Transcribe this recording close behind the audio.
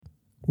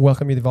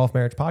Welcome to the Evolved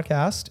Marriage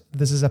Podcast.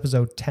 This is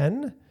episode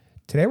 10.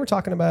 Today we're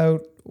talking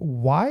about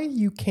why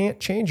you can't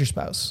change your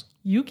spouse.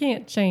 You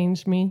can't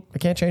change me. I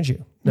can't change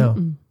you. No.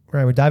 All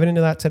right, we're diving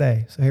into that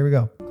today. So here we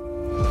go.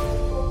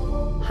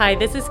 Hi,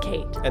 this is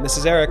Kate. And this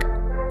is Eric,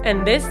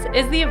 And this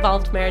is the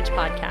Evolved Marriage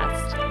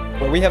Podcast.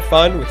 where we have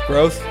fun with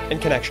growth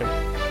and connection.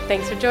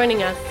 Thanks for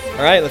joining us.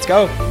 All right, let's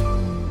go.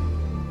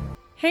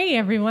 Hey,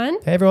 everyone.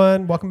 Hey,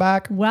 everyone. Welcome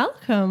back.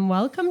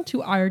 Welcome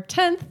to our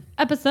 10th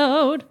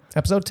episode.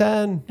 Episode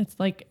 10. It's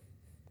like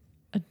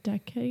a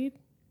decade.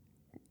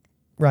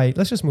 Right.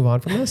 Let's just move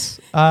on from this.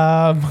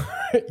 Yeah,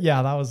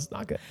 that was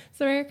not good.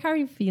 So, Eric, how are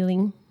you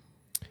feeling?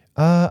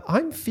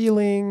 I'm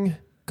feeling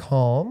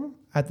calm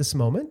at this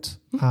moment.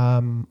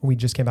 We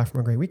just came back from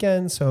a great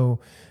weekend. So,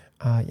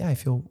 I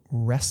feel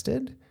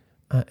rested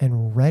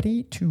and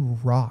ready to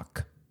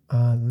rock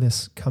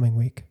this coming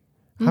week.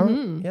 How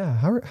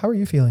are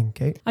you feeling,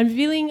 Kate? I'm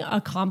feeling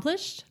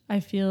accomplished.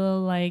 I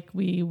feel like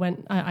we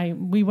went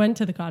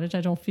to the cottage.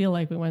 I don't feel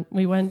like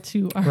we went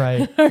to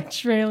our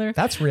trailer.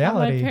 That's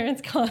reality. At my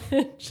parents'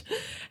 cottage.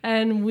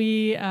 And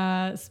we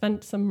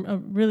spent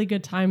a really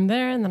good time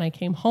there. And then I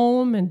came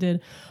home and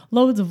did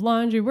loads of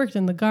laundry, worked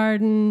in the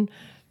garden,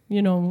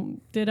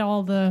 did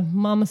all the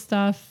mama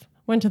stuff,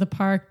 went to the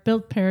park,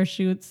 built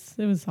parachutes.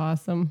 It was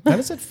awesome. How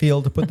does it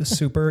feel to put the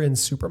super in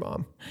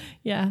Supermom?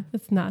 Yeah,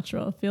 it's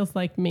natural. It feels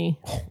like me.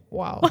 Oh,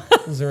 wow.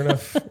 Is there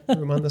enough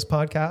room on this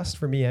podcast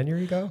for me and your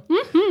ego?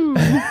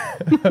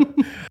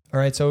 All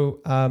right.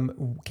 So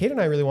Kate and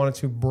I really wanted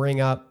to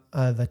bring up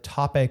the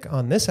topic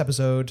on this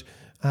episode,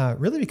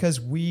 really because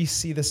we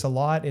see this a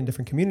lot in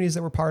different communities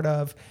that we're part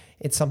of.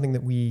 It's something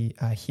that we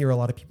hear a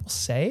lot of people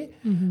say,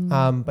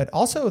 but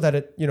also that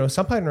it,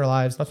 some point in our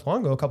lives, not too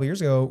long ago, a couple of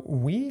years ago,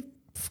 we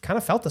kind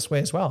of felt this way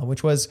as well,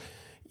 which was,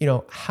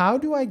 how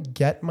do I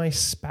get my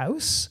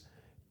spouse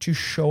to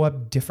show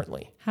up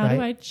differently? How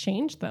do I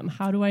change them?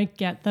 How do I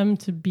get them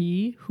to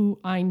be who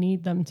I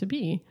need them to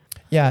be?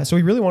 Yeah. So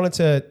we really wanted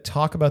to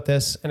talk about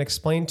this and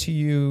explain to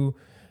you,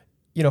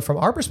 from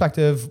our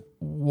perspective,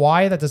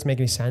 why that doesn't make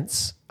any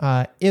sense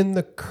in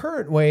the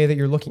current way that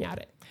you're looking at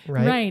it.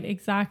 Right. Right.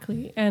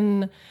 Exactly.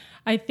 And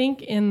I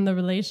think in the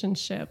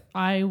relationship,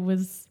 I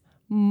was,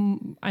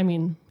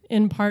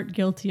 in part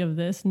guilty of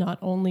this.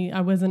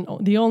 I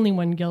wasn't the only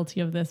one guilty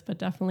of this, but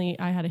definitely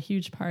I had a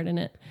huge part in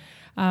it.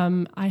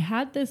 I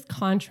had this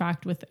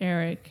contract with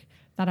Eric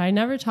that I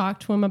never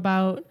talked to him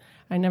about.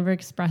 I never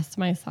expressed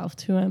myself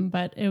to him,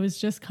 but it was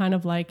just kind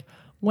of like,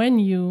 when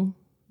you,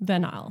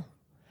 then I'll.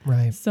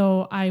 Right.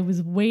 So I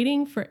was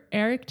waiting for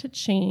Eric to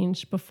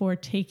change before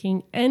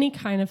taking any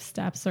kind of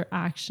steps or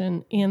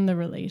action in the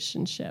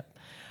relationship.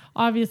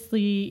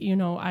 Obviously,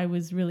 I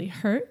was really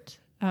hurt.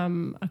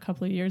 A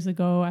couple of years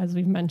ago, as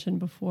we've mentioned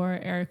before,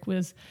 Eric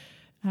was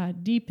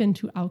deep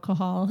into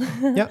alcohol.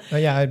 I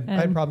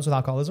had problems with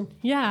alcoholism.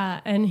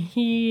 Yeah, and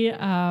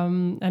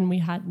and we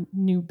had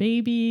new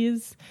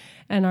babies,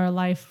 and our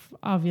life,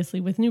 obviously,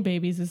 with new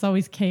babies is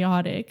always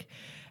chaotic.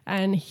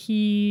 And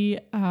he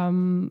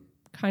kind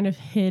of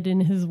hid in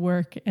his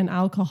work and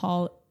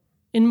alcohol,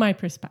 in my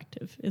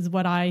perspective, is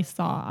what I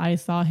saw. I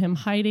saw him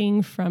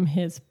hiding from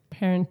his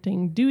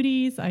parenting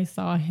duties. I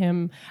saw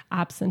him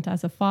absent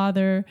as a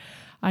father.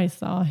 I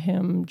saw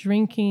him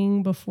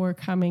drinking before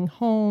coming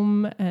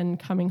home and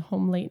coming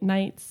home late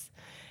nights.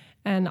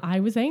 And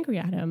I was angry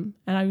at him.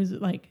 And I was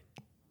like,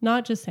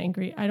 not just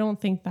angry. I don't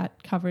think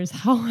that covers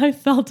how I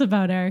felt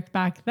about Eric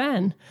back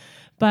then.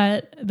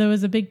 But there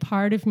was a big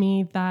part of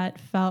me that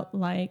felt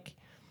like,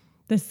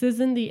 this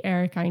isn't the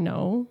Eric I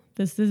know.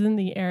 This isn't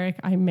the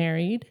Eric I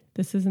married.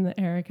 This isn't the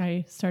Eric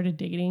I started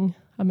dating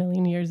a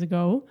million years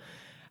ago.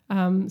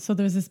 So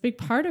there was this big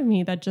part of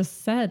me that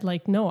just said,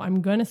 like, no,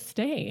 I'm going to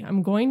stay.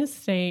 I'm going to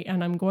stay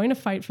and I'm going to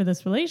fight for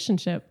this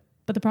relationship.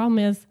 But the problem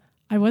is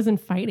I wasn't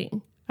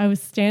fighting. I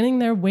was standing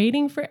there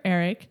waiting for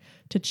Eric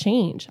to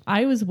change.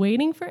 I was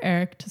waiting for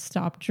Eric to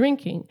stop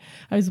drinking.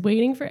 I was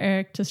waiting for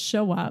Eric to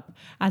show up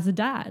as a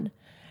dad.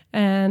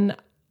 And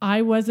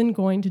I wasn't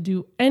going to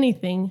do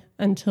anything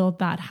until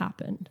that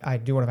happened. I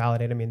do want to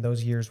validate.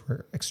 Those years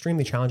were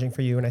extremely challenging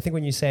for you. And I think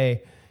when you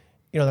say,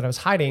 that I was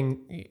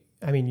hiding,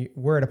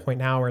 we're at a point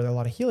now where a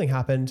lot of healing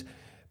happened,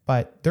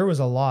 but there was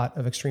a lot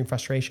of extreme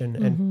frustration.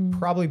 And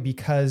probably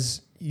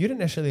because you didn't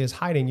necessarily as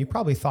hiding, you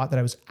probably thought that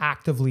I was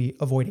actively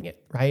avoiding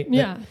it, right?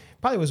 Yeah. That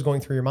probably was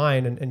going through your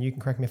mind, and you can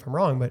correct me if I'm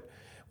wrong, but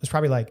it was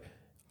probably like,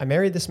 I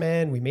married this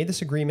man, we made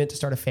this agreement to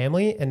start a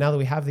family, and now that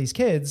we have these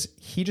kids,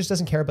 he just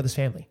doesn't care about this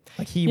family.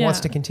 Like he wants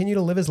to continue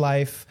to live his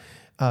life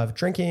of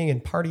drinking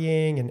and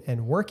partying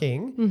and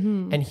working,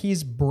 and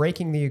he's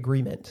breaking the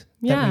agreement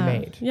that we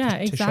made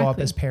to show up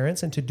as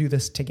parents and to do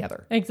this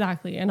together.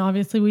 Exactly. And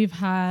obviously we've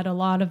had a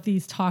lot of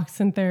these talks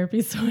in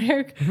therapy, so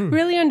Eric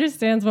really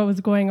understands what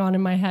was going on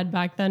in my head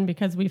back then,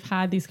 because we've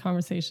had these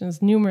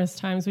conversations numerous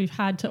times. We've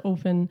had to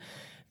open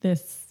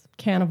this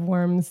can of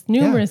worms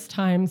numerous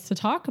times to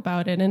talk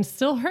about it, and it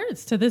still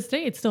hurts to this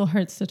day. It still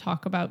hurts to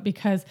talk about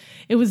because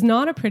it was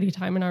not a pretty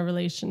time in our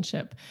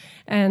relationship,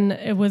 and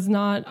it was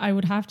not. I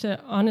would have to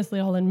honestly,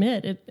 I'll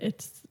admit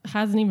it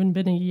hasn't even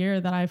been a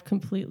year that I've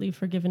completely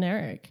forgiven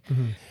Eric.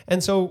 Mm-hmm.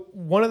 And so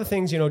one of the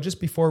things,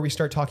 just before we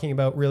start talking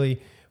about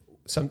really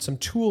some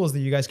tools that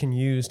you guys can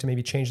use to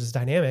maybe change this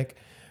dynamic,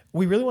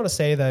 we really want to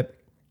say that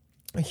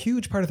a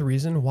huge part of the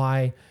reason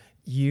why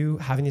you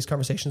having these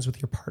conversations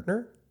with your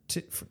partner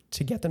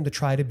to get them to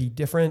try to be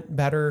different,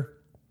 better,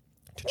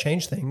 to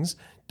change things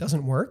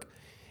doesn't work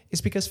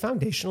is because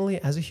foundationally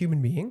as a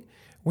human being,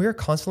 we are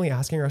constantly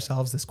asking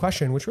ourselves this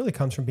question, which really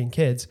comes from being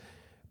kids.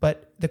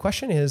 But the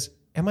question is,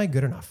 am I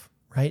good enough?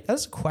 Right?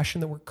 That's a question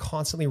that we're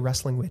constantly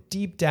wrestling with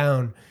deep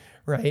down,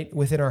 right?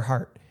 Within our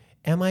heart.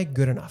 Am I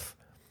good enough?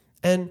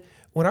 And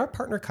when our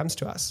partner comes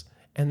to us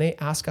and they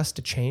ask us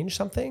to change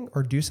something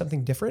or do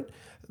something different,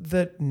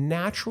 the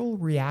natural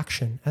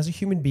reaction as a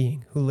human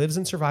being who lives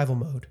in survival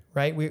mode,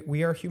 right?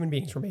 We are human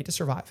beings. We're made to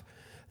survive.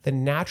 The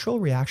natural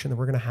reaction that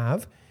we're going to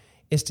have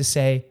is to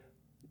say,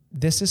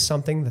 this is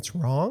something that's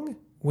wrong,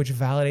 which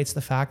validates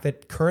the fact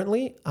that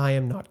currently I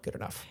am not good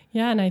enough.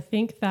 Yeah. And I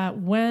think that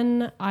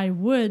when I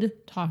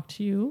would talk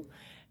to you,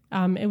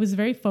 it was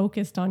very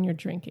focused on your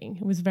drinking.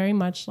 It was very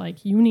much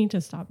like, you need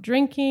to stop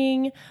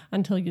drinking.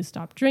 Until you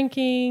stop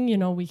drinking,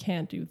 we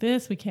can't do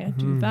this, we can't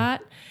do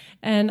that.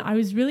 And I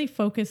was really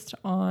focused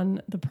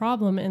on the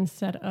problem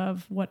instead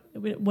of what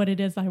it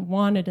is I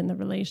wanted in the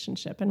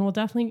relationship. And we'll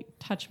definitely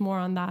touch more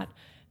on that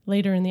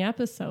later in the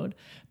episode.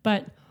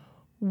 But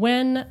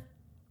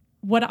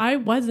what I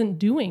wasn't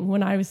doing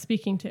when I was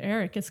speaking to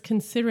Eric is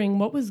considering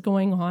what was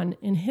going on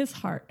in his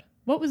heart,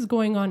 what was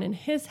going on in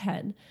his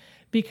head,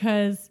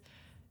 because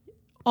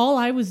all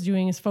I was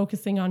doing is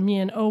focusing on me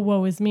and, oh,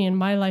 woe is me, and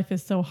my life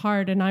is so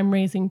hard, and I'm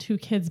raising 2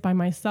 kids by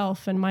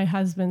myself, and my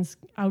husband's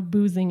out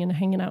boozing and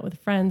hanging out with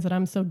friends, and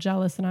I'm so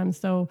jealous, and I'm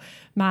so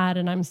mad,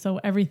 and I'm so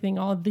everything,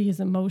 all of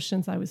these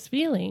emotions I was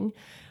feeling.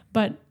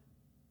 But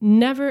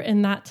never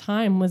in that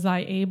time was I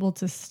able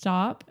to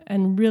stop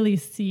and really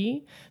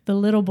see the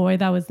little boy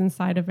that was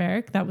inside of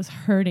Eric that was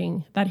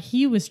hurting, that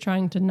he was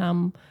trying to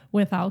numb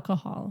with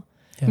alcohol.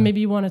 Yeah.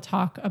 Maybe you want to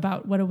talk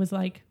about what it was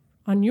like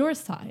on your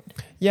side.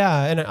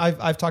 Yeah. And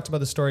I've talked about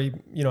the story,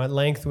 at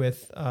length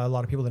with a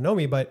lot of people that know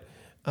me, but,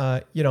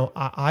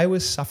 I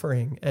was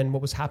suffering. And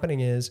what was happening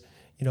is,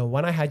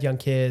 when I had young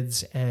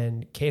kids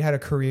and Kate had a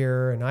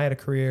career and I had a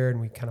career and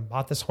we kind of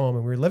bought this home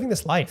and we were living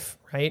this life,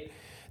 right?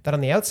 That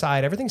on the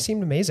outside, everything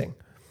seemed amazing.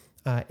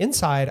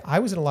 Inside, I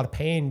was in a lot of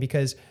pain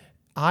because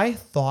I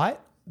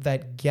thought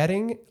that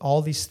getting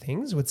all these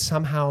things would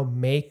somehow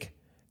make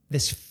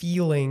this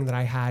feeling that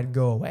I had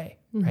go away,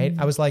 right?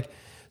 I was like,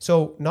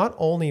 so not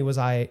only was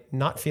I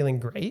not feeling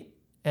great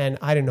and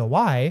I didn't know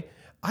why,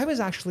 I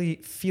was actually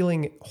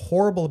feeling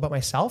horrible about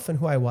myself and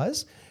who I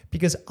was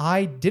because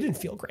I didn't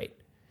feel great.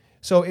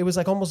 So it was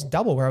like almost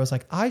double where I was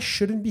like, I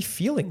shouldn't be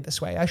feeling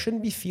this way. I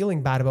shouldn't be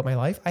feeling bad about my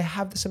life. I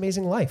have this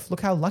amazing life.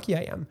 Look how lucky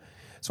I am.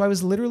 So I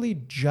was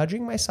literally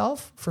judging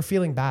myself for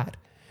feeling bad.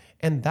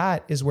 And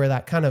that is where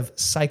that kind of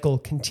cycle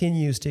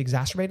continues to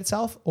exacerbate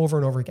itself over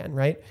and over again,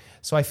 right?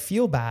 So I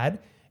feel bad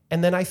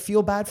and then I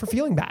feel bad for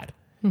feeling bad.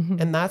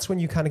 Mm-hmm. And that's when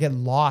you kind of get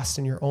lost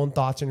in your own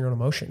thoughts and your own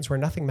emotions where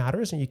nothing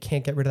matters and you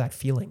can't get rid of that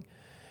feeling.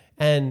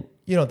 And,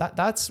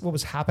 that's what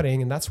was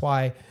happening. And that's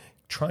why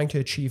trying to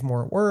achieve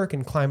more at work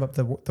and climb up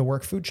the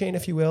work food chain,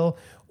 if you will,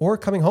 or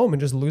coming home and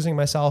just losing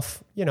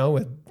myself,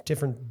 with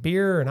different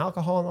beer and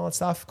alcohol and all that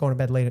stuff, going to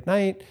bed late at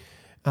night.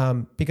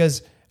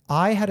 Because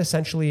I had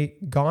essentially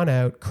gone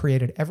out,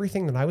 created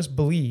everything that I was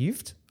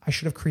believed I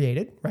should have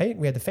created, right?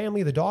 We had the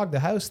family, the dog, the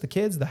house, the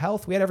kids, the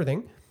health, we had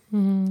everything.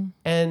 Mm-hmm.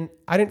 And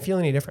I didn't feel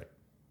any different.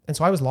 And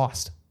so I was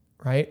lost,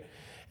 right?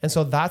 And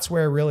so that's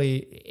where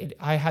really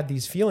I had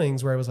these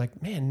feelings where I was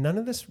like, man, none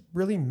of this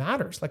really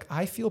matters. Like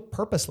I feel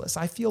purposeless.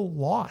 I feel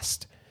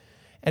lost.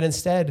 And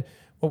instead,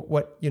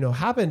 what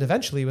happened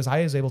eventually was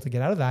I was able to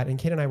get out of that. And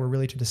Kate and I were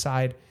able to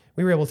decide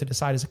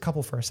as a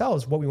couple for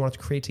ourselves what we wanted to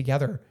create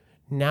together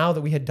now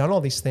that we had done all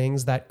these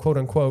things that quote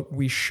unquote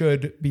we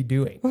should be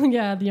doing.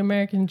 Yeah, the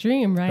American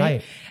dream,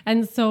 right?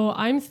 And so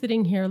I'm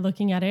sitting here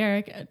looking at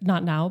Eric,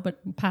 not now,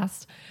 but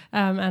past,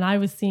 and I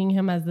was seeing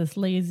him as this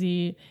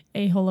lazy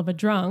a-hole of a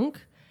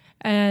drunk.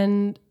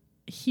 And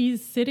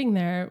he's sitting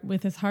there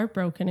with his heart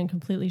broken and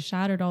completely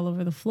shattered all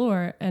over the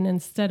floor. And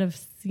instead of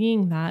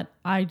seeing that,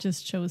 I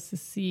just chose to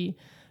see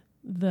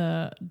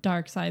the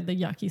dark side,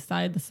 the yucky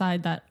side, the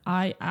side that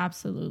I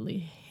absolutely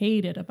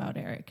hated about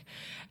Eric.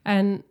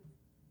 And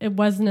it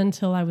wasn't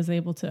until I was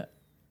able to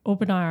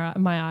open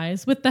my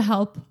eyes with the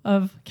help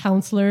of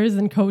counselors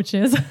and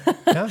coaches.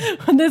 Yeah.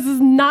 This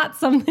is not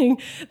something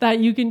that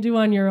you can do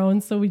on your own.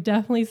 So we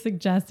definitely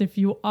suggest if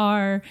you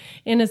are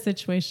in a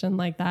situation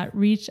like that,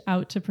 reach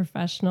out to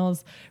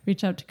professionals,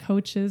 reach out to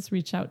coaches,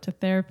 reach out to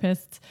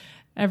therapists.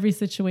 Every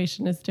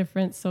situation is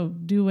different. So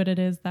do what it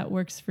is that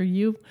works for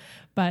you.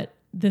 But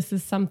this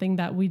is something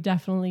that we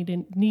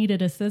definitely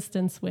needed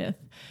assistance with.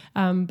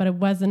 But it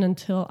wasn't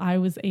until I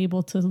was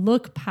able to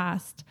look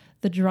past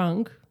the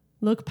drunk,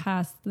 look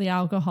past the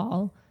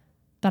alcohol,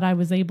 that I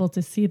was able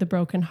to see the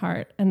broken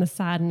heart and the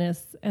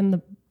sadness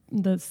and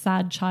the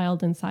sad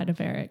child inside of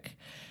Eric,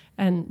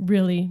 and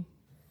really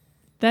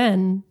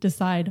then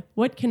decide,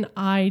 what can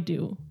I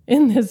do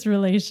in this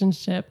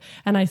relationship?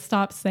 And I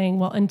stopped saying,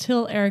 well,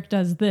 until Eric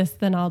does this,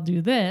 then I'll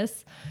do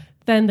this.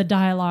 Then the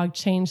dialogue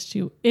changed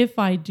to, if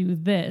I do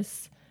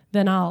this,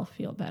 then I'll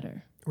feel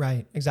better.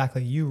 Right,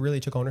 exactly. You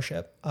really took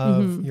ownership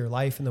of your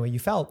life and the way you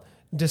felt,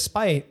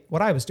 despite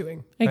what I was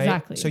doing. Right?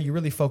 Exactly. So you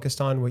really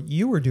focused on what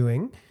you were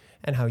doing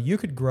and how you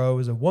could grow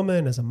as a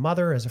woman, as a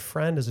mother, as a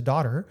friend, as a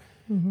daughter,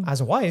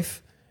 as a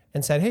wife,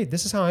 and said, hey,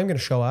 this is how I'm going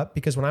to show up,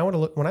 because when I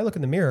look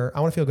in the mirror,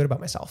 I want to feel good about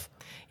myself.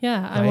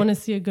 Yeah, right? I want to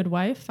see a good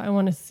wife. I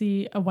want to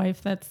see a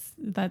wife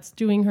that's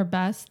doing her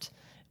best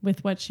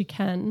with what she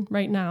can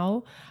right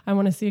now. I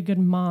want to see a good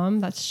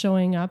mom that's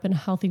showing up in a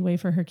healthy way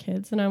for her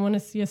kids. And I want to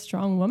see a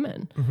strong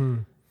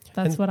woman.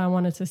 That's what I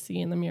wanted to see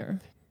in the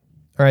mirror.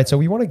 All right. So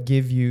we want to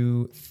give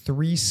you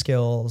 3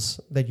 skills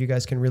that you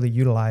guys can really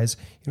utilize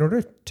in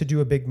order to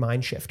do a big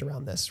mind shift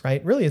around this,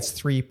 right? Really, it's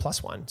 3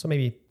 plus 1. So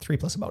maybe 3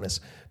 plus a bonus.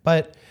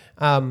 But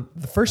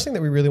the first thing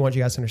that we really want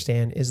you guys to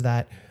understand is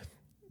that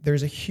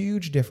there's a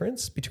huge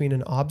difference between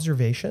an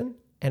observation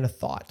and a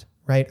thought,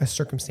 right? A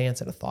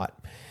circumstance and a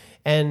thought.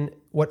 And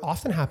what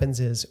often happens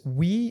is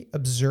we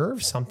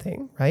observe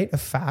something, right? A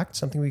fact,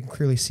 something we can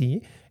clearly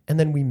see, and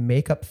then we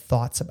make up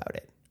thoughts about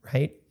it,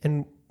 right?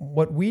 And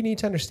what we need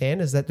to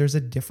understand is that there's a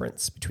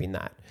difference between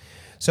that.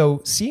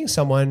 So seeing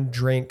someone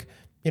drink,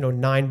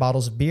 9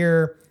 bottles of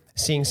beer,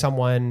 seeing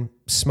someone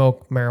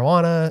smoke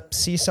marijuana,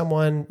 see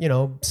someone,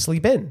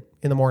 sleep in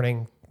the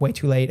morning way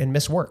too late and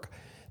miss work.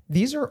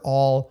 These are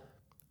all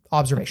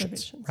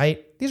observations,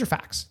 right? These are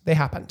facts. They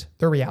happened.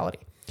 They're reality.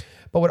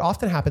 But what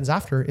often happens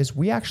after is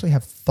we actually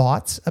have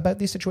thoughts about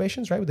these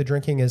situations, right? With the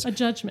drinking is a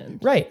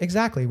judgment. Right,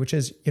 exactly. Which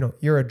is,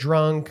 you're a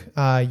drunk,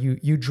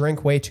 you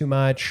drink way too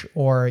much,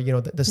 or,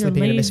 the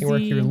sleeping and missing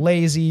work, you're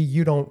lazy,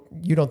 you don't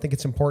think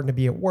it's important to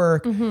be at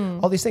work,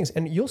 all these things.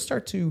 And you'll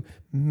start to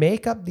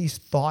make up these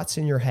thoughts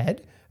in your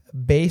head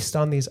based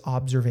on these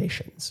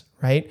observations,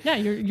 right? Yeah,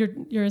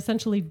 you're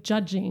essentially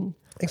judging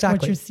exactly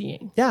what you're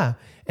seeing. Yeah.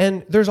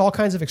 And there's all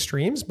kinds of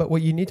extremes, but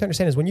what you need to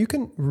understand is when you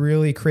can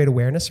really create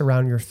awareness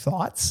around your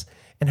thoughts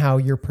and how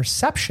your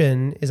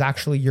perception is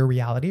actually your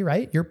reality,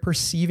 right? You're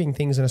perceiving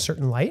things in a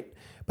certain light,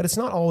 but it's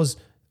not always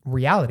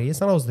reality.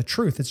 It's not always the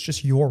truth. It's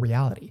just your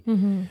reality.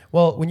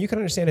 Well, when you can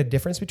understand a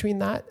difference between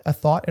that, a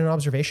thought and an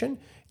observation,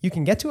 you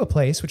can get to a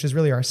place, which is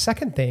really our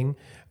second thing,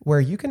 where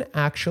you can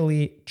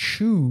actually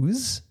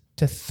choose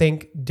to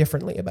think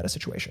differently about a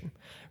situation.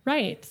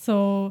 Right.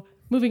 So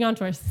moving on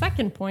to our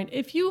second point,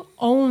 if you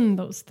own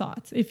those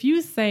thoughts, if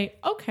you say,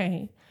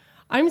 okay,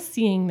 I'm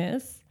seeing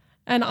this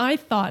and I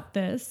thought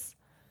this,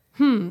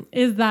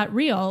 is that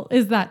real?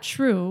 Is that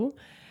true?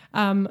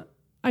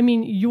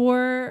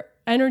 Your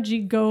energy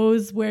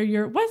goes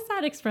where what's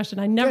that expression?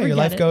 I never get it. Your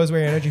life goes where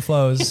your energy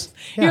flows.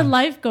 Yeah. Your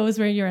life goes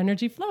where your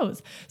energy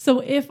flows. So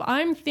if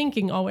I'm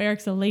thinking, oh,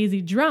 Eric's a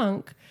lazy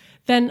drunk,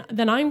 then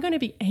I'm going to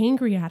be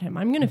angry at him.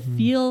 I'm going to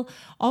feel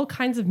all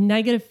kinds of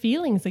negative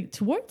feelings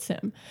towards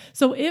him.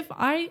 So if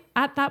I,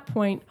 at that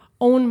point,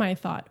 own my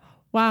thought,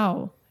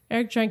 wow,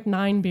 Eric drank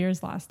 9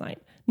 beers last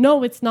night.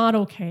 No, it's not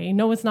okay.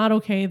 No, it's not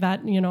okay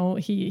that,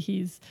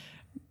 he's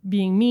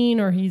being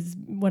mean or he's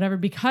whatever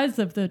because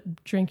of the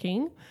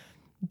drinking.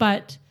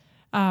 But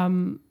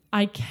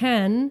I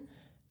can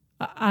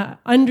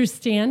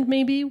understand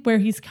maybe where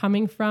he's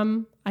coming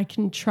from. I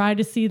can try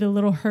to see the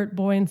little hurt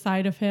boy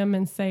inside of him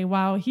and say,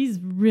 wow, he's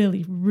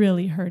really,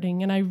 really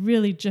hurting. And I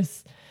really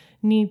just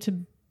need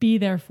to be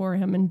there for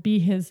him and be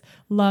his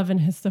love and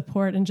his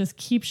support and just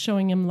keep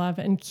showing him love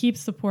and keep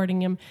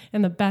supporting him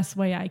in the best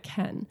way I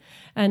can.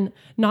 And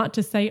not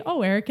to say,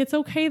 oh, Eric, it's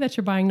okay that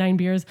you're buying 9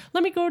 beers.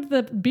 Let me go to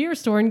the beer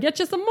store and get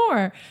you some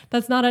more.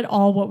 That's not at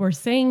all what we're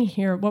saying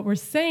here. What we're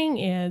saying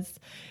is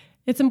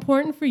it's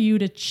important for you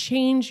to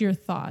change your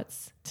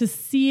thoughts, to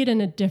see it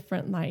in a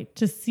different light,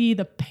 to see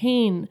the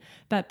pain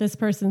that this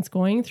person's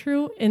going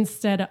through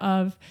instead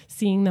of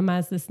seeing them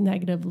as this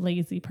negative,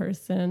 lazy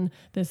person,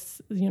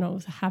 this,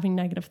 having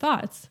negative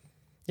thoughts.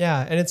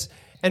 Yeah.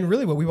 And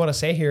really what we want to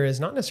say here is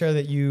not necessarily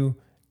that you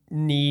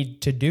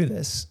need to do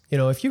this.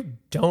 If you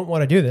don't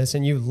want to do this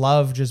and you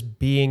love just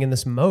being in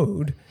this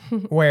mode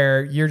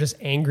where you're just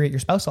angry at your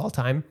spouse all the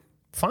time,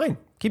 fine.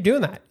 Keep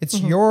doing that. It's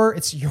your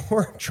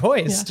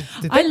choice to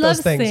think those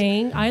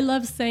things. I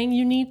love saying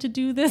you need to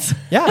do this.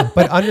 Yeah,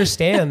 but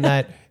understand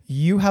that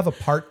you have a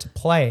part to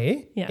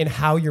play in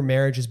how your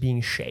marriage is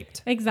being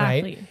shaped.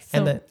 Exactly. Right?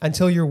 And that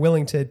until you're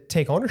willing to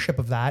take ownership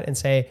of that and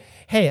say,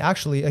 hey,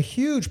 actually, a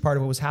huge part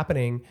of what was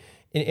happening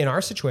in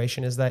our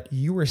situation is that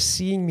you were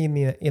seeing me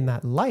in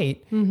that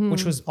light,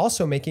 which was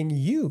also making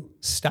you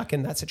stuck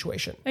in that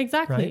situation.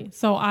 Exactly. Right?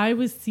 So I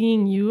was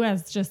seeing you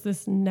as just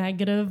this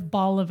negative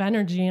ball of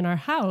energy in our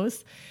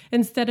house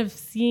instead of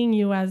seeing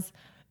you as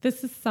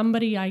this is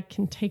somebody I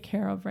can take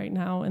care of right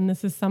now. And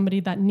this is somebody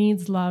that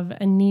needs love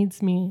and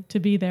needs me to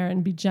be there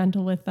and be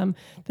gentle with them.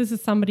 This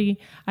is somebody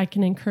I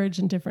can encourage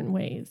in different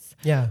ways.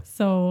 Yeah.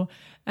 So,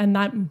 and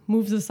that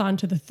moves us on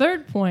to the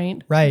third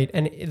point. Right.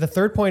 And the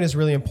third point is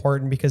really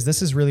important because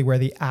this is really where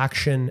the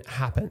action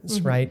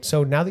happens, right?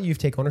 So now that you've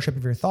taken ownership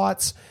of your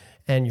thoughts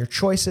and your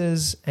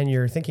choices and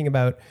you're thinking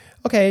about,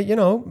 okay, you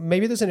know,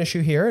 maybe there's an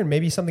issue here and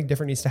maybe something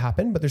different needs to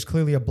happen, but there's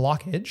clearly a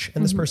blockage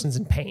and this person's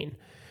in pain.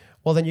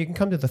 Well, then you can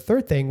come to the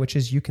third thing, which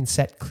is you can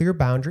set clear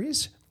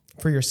boundaries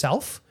for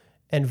yourself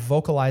and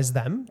vocalize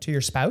them to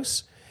your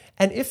spouse.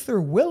 And if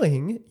they're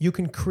willing, you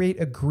can create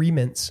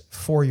agreements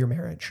for your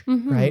marriage,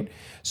 right?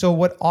 So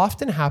what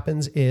often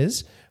happens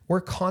is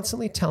we're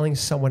constantly telling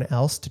someone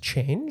else to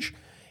change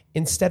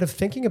instead of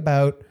thinking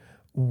about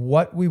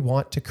what we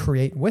want to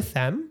create with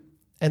them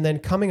and then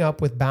coming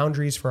up with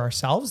boundaries for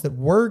ourselves that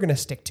we're going to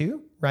stick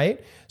to, right?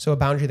 So a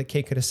boundary that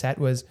Kate could have set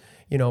was,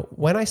 you know,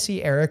 when I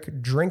see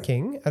Eric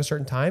drinking at a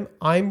certain time,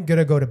 I'm going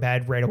to go to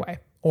bed right away.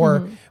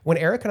 Or when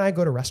Eric and I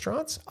go to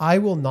restaurants, I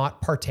will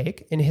not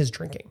partake in his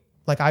drinking.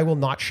 Like I will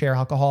not share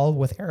alcohol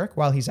with Eric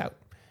while he's out.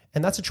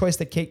 And that's a choice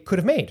that Kate could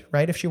have made,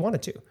 right? If she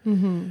wanted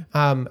to.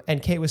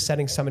 And Kate was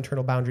setting some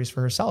internal boundaries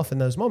for herself in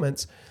those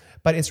moments.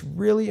 But it's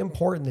really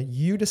important that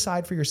you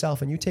decide for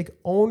yourself and you take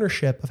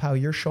ownership of how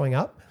you're showing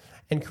up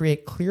and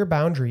create clear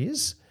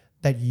boundaries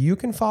that you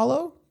can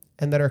follow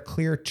and that are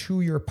clear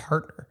to your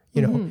partner.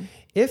 You know,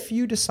 if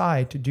you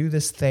decide to do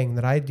this thing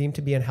that I deem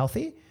to be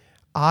unhealthy,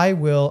 I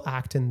will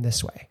act in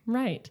this way.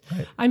 Right.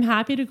 I'm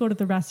happy to go to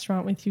the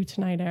restaurant with you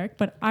tonight, Eric,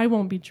 but I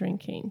won't be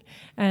drinking.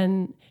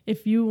 And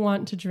if you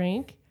want to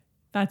drink,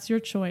 that's your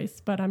choice,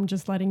 but I'm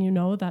just letting you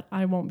know that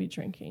I won't be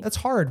drinking. That's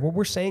hard. What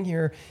we're saying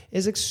here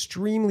is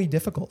extremely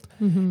difficult.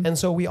 And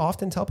so we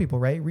often tell people,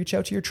 right? Reach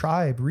out to your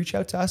tribe, reach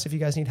out to us if you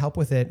guys need help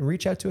with it,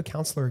 reach out to a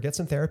counselor, get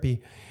some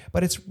therapy.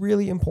 But it's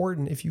really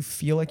important if you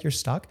feel like you're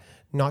stuck,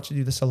 not to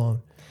do this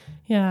alone.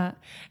 Yeah.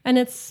 And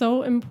it's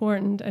so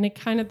important. And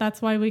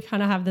that's why we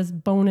kind of have this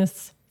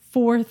bonus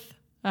fourth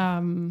tip.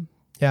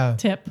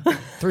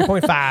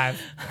 3.5.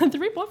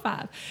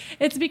 3.5.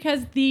 It's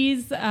because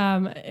these,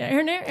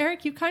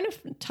 Eric, you kind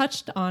of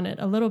touched on it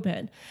a little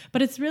bit,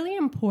 but it's really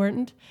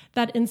important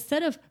that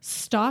instead of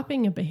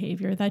stopping a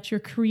behavior, that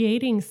you're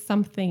creating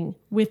something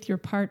with your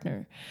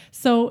partner.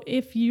 So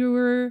if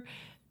you're,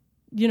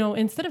 you know,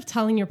 instead of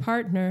telling your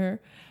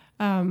partner,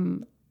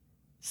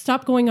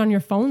 stop going on your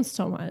phone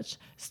so much.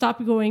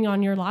 Stop going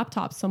on your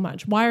laptop so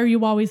much. Why are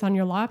you always on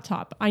your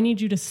laptop? I need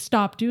you to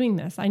stop doing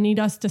this. I need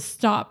us to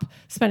stop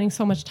spending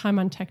so much time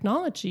on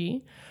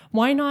technology.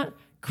 Why not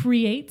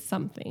create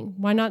something?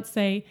 Why not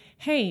say,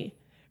 hey,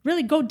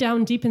 really go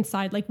down deep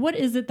inside. Like, what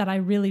is it that I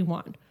really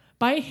want?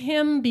 By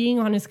him being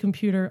on his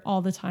computer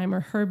all the time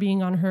or her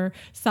being on her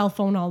cell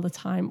phone all the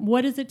time,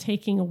 what is it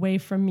taking away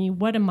from me?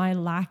 What am I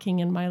lacking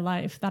in my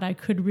life that I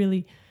could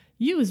really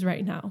use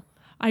right now?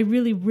 I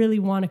really, really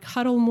want to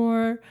cuddle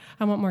more.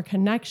 I want more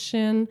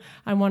connection.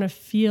 I want to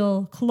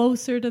feel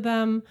closer to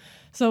them.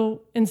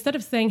 So instead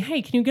of saying,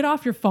 hey, can you get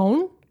off your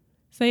phone?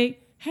 Say,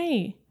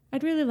 hey,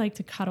 I'd really like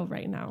to cuddle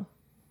right now.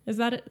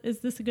 Is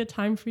this a good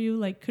time for you?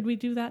 Like, could we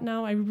do that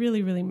now? I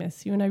really, really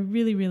miss you. And I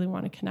really, really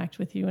want to connect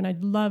with you. And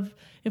I'd love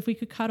if we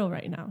could cuddle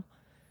right now.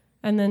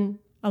 And then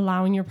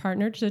allowing your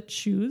partner to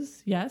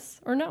choose yes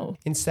or no.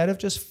 Instead of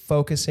just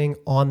focusing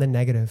on the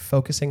negative,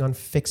 focusing on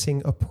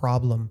fixing a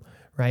problem,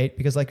 right?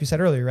 Because like you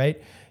said earlier,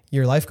 right?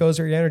 Your life goes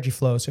where your energy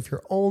flows. So if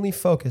you're only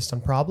focused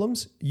on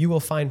problems, you will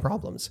find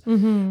problems.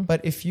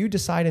 But if you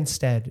decide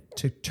instead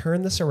to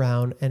turn this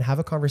around and have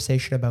a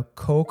conversation about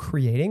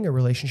co-creating a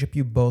relationship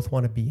you both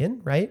want to be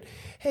in, right?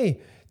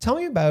 Hey, tell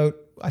me about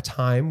a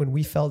time when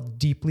we felt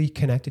deeply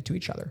connected to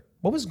each other.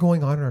 What was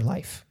going on in our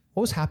life?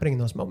 What was happening in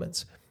those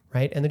moments,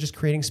 right? And then just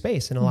creating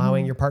space and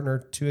allowing your partner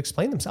to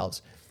explain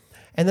themselves.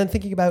 And then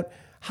thinking about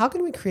how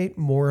can we create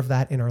more of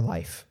that in our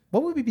life?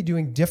 What would we be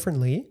doing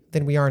differently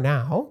than we are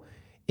now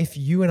if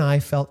you and I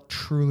felt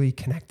truly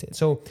connected?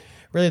 So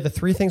really the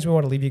three things we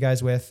want to leave you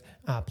guys with,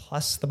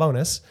 plus the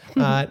bonus.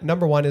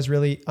 Number one is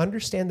really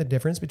understand the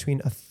difference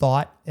between a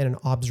thought and an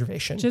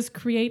observation. Just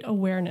create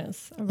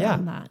awareness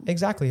around that.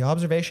 Exactly.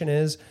 Observation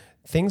is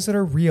things that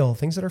are real,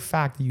 things that are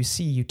fact that you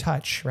see, you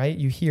touch, right?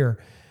 You hear.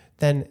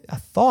 Then a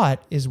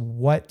thought is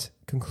what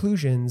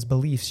conclusions,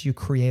 beliefs you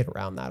create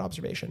around that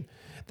observation.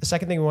 The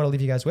second thing we want to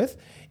leave you guys with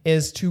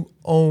is to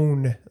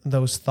own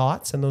those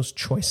thoughts and those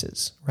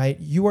choices, right?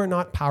 You are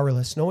not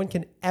powerless. No one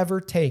can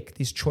ever take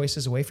these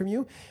choices away from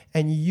you.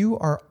 And you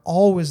are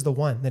always the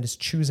one that is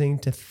choosing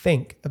to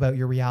think about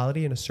your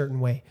reality in a certain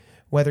way.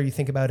 Whether you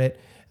think about it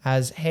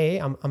as, hey,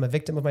 I'm a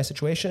victim of my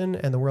situation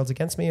and the world's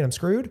against me and I'm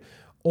screwed,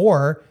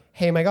 or,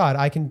 hey, my God,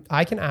 I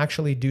can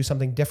actually do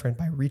something different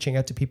by reaching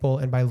out to people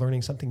and by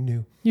learning something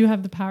new. You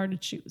have the power to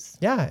choose.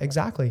 Yeah,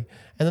 exactly.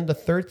 And then the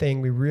third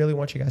thing we really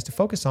want you guys to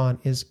focus on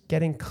is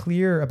getting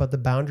clear about the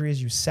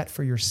boundaries you set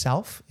for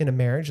yourself in a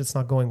marriage that's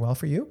not going well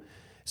for you.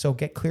 So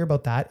get clear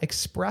about that,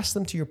 express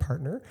them to your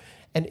partner,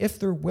 And if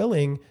they're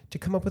willing to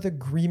come up with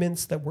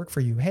agreements that work for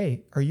you,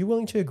 hey, are you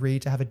willing to agree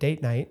to have a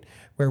date night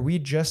where we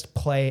just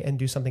play and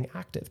do something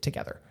active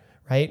together,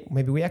 right?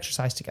 Maybe we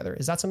exercise together.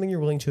 Is that something you're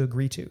willing to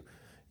agree to?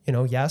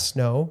 Yes,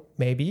 no,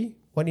 maybe,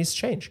 what needs to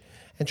change?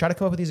 And try to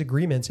come up with these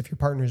agreements if your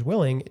partner is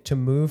willing to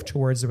move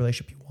towards the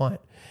relationship you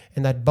want.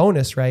 And that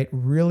bonus, right?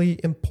 Really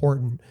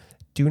important.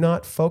 Do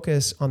not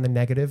focus on the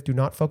negative. Do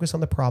not focus on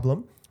the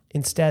problem.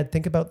 Instead,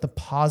 think about the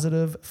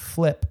positive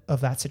flip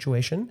of that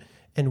situation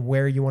and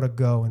where you want to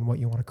go and what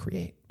you want to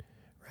create,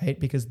 right?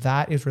 Because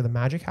that is where the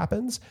magic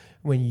happens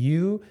when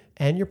you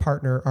and your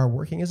partner are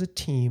working as a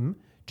team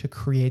to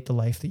create the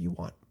life that you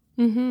want.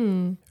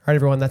 Mm-hmm. All right,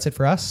 everyone, that's it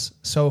for us.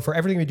 So for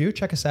everything we do,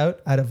 check us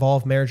out at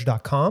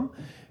evolvemarriage.com.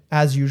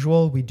 As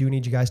usual, we do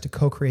need you guys to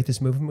co-create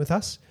this movement with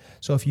us.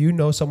 So if you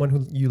know someone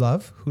who you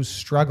love who's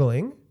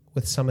struggling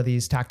with some of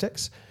these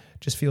tactics,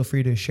 just feel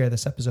free to share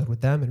this episode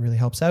with them. It really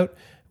helps out.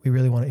 We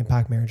really want to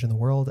impact marriage in the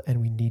world, and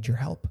we need your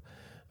help.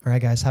 All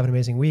right, guys, have an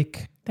amazing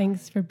week.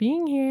 Thanks for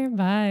being here.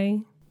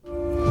 Bye.